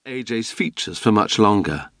AJ's features for much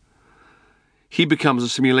longer. He becomes a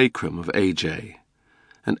simulacrum of AJ,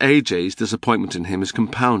 and AJ's disappointment in him is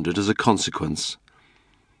compounded as a consequence.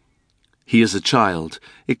 He is a child,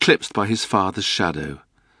 eclipsed by his father's shadow.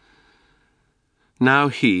 Now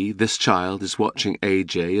he, this child, is watching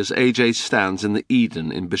AJ as AJ stands in the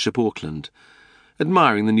Eden in Bishop Auckland,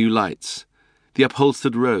 admiring the new lights, the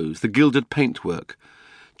upholstered rows, the gilded paintwork,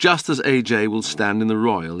 just as AJ will stand in the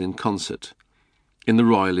Royal in concert, in the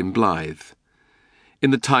Royal in Blyth,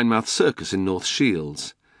 in the Tynemouth Circus in North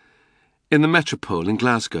Shields, in the Metropole in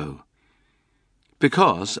Glasgow.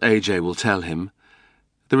 Because, AJ will tell him,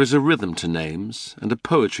 there is a rhythm to names and a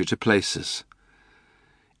poetry to places.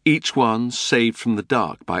 Each one saved from the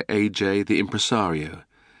dark by AJ the impresario,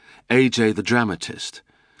 AJ the dramatist,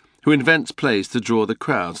 who invents plays to draw the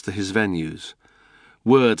crowds to his venues,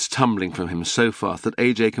 words tumbling from him so fast that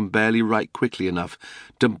AJ can barely write quickly enough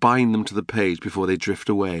to bind them to the page before they drift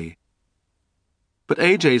away. But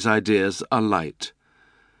AJ's ideas are light,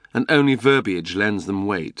 and only verbiage lends them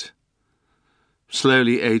weight.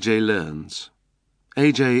 Slowly AJ learns.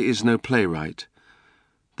 AJ is no playwright.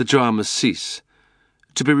 The dramas cease,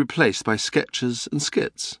 to be replaced by sketches and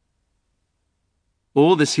skits.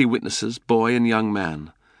 All this he witnesses, boy and young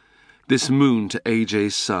man, this moon to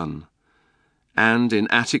AJ's sun, and in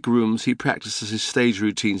attic rooms he practices his stage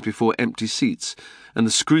routines before empty seats and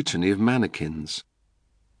the scrutiny of mannequins.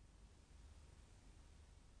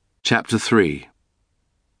 Chapter 3.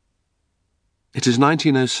 It is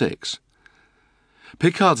 1906.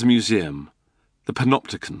 Pickard's Museum, the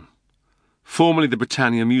Panopticon, formerly the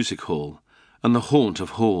Britannia Music Hall, and the haunt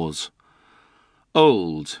of whores.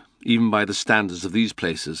 Old, even by the standards of these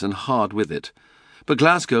places, and hard with it, but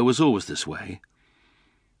Glasgow was always this way.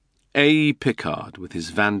 A. Pickard, with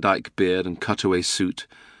his Van Dyke beard and cutaway suit,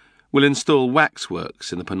 will install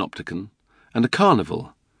waxworks in the Panopticon, and a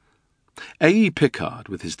carnival. A. Pickard,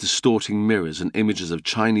 with his distorting mirrors and images of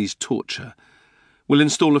Chinese torture, will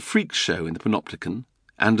install a freak show in the Panopticon,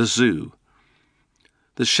 and a zoo.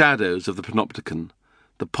 The shadows of the Panopticon,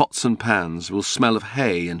 the pots and pans, will smell of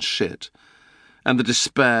hay and shit, and the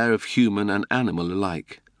despair of human and animal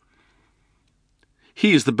alike.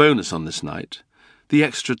 He is the bonus on this night, the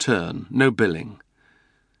extra turn, no billing.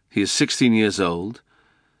 He is 16 years old,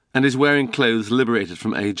 and is wearing clothes liberated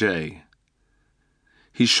from AJ.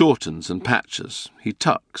 He shortens and patches, he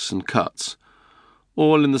tucks and cuts,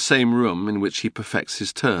 all in the same room in which he perfects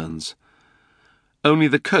his turns. Only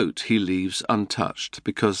the coat he leaves untouched,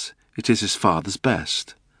 because it is his father's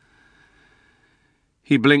best.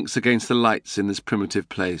 He blinks against the lights in this primitive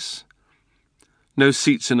place. No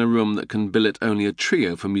seats in a room that can billet only a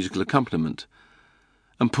trio for musical accompaniment,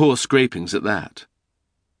 and poor scrapings at that.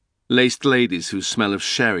 Laced ladies who smell of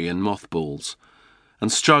sherry and mothballs,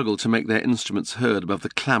 and struggle to make their instruments heard above the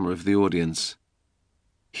clamour of the audience.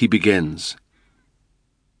 He begins.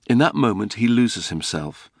 In that moment he loses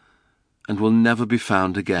himself, and will never be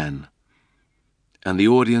found again. And the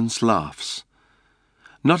audience laughs,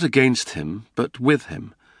 not against him, but with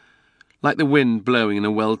him, like the wind blowing in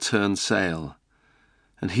a well-turned sail,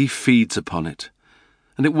 and he feeds upon it,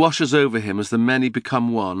 and it washes over him as the many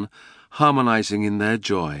become one, harmonizing in their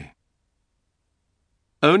joy.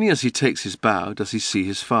 Only as he takes his bow does he see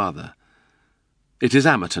his father. It is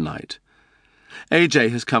amateur night.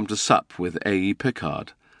 AJ has come to sup with A.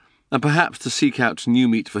 Pickard, and perhaps to seek out new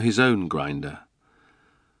meat for his own grinder.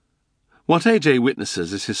 What AJ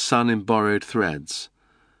witnesses is his son in borrowed threads,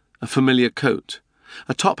 a familiar coat,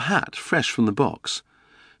 a top hat fresh from the box,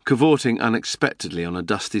 cavorting unexpectedly on a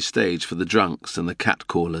dusty stage for the drunks and the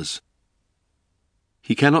cat-callers.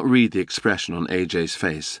 He cannot read the expression on AJ's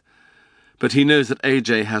face, but he knows that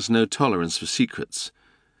AJ has no tolerance for secrets,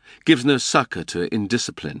 gives no succour to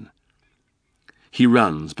indiscipline. He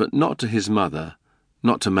runs, but not to his mother,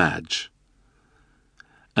 not to Madge.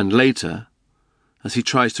 And later, as he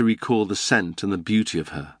tries to recall the scent and the beauty of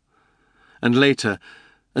her, and later,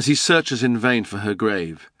 as he searches in vain for her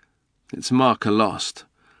grave, its marker lost,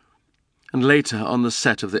 and later on the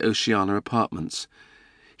set of the Oceana Apartments,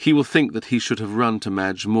 he will think that he should have run to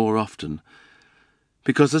Madge more often,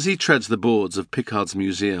 because as he treads the boards of Pickard's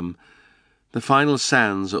Museum, the final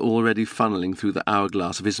sands are already funneling through the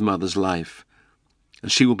hourglass of his mother's life,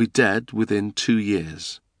 and she will be dead within 2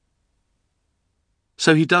 years.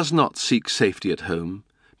 So he does not seek safety at home,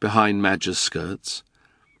 behind Madge's skirts.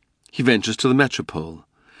 He ventures to the Metropole,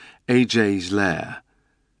 AJ's lair.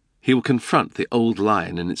 He will confront the old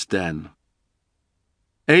lion in its den.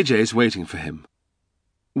 AJ is waiting for him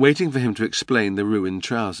to explain the ruined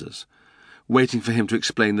trousers, waiting for him to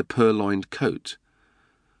explain the purloined coat.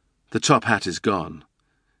 The top hat is gone.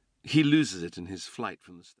 He loses it in his flight from the stage.